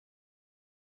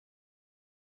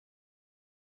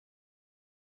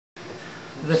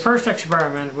the first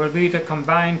experiment will be to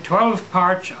combine 12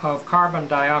 parts of carbon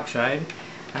dioxide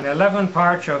and 11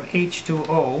 parts of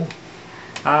H2O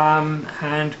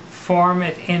and form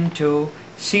it into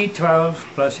C12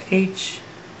 plus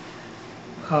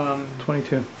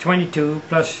H22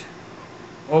 plus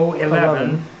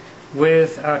O11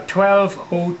 with 12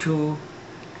 O2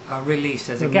 released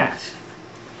as a gas.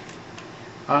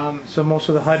 So most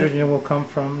of the hydrogen will come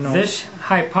from... No. This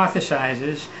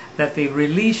hypothesizes that the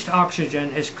released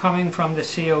oxygen is coming from the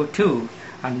CO2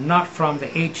 and not from the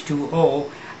H2O,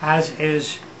 as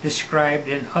is described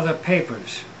in other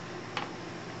papers.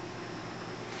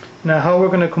 Now, how we're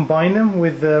going to combine them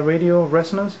with the radio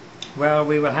resonance? Well,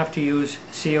 we will have to use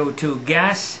CO2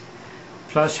 gas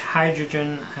plus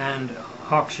hydrogen and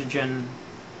oxygen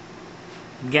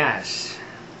gas.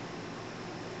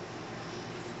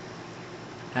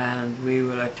 And we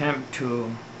will attempt to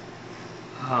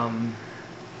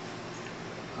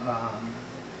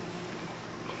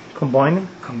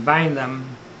combine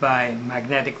them by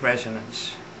magnetic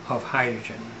resonance of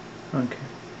hydrogen. Okay.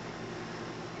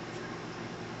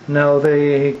 Now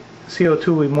the CO2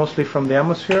 will be mostly from the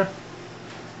atmosphere?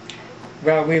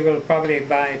 Well, we will probably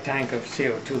buy a tank of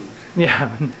CO2. Yeah.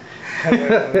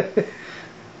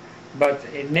 But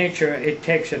in nature it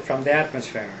takes it from the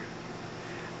atmosphere.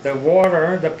 The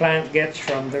water the plant gets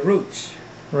from the roots.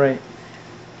 Right.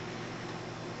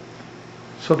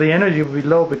 So the energy will be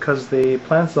low because the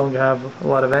plants don't have a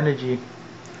lot of energy.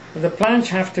 The plants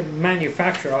have to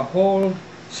manufacture a whole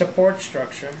support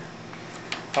structure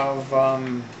of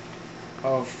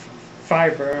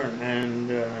fiber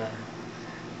and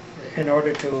in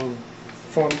order to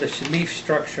form this leaf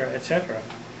structure, etc.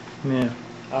 Yeah.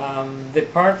 The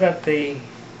part that the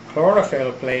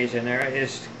chlorophyll plays in there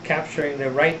is capturing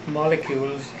the right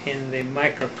molecules in the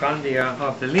mitochondria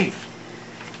of the leaf.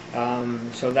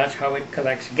 So that's how it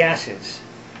collects gases.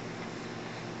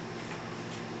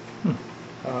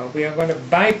 We are going to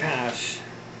bypass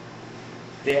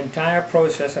the entire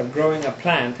process of growing a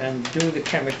plant and do the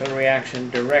chemical reaction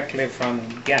directly from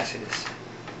gases.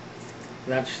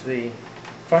 That's the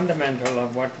fundamental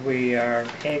of what we are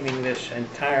aiming this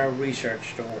entire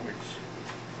research towards.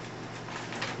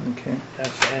 Okay.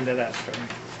 That's the end of that story.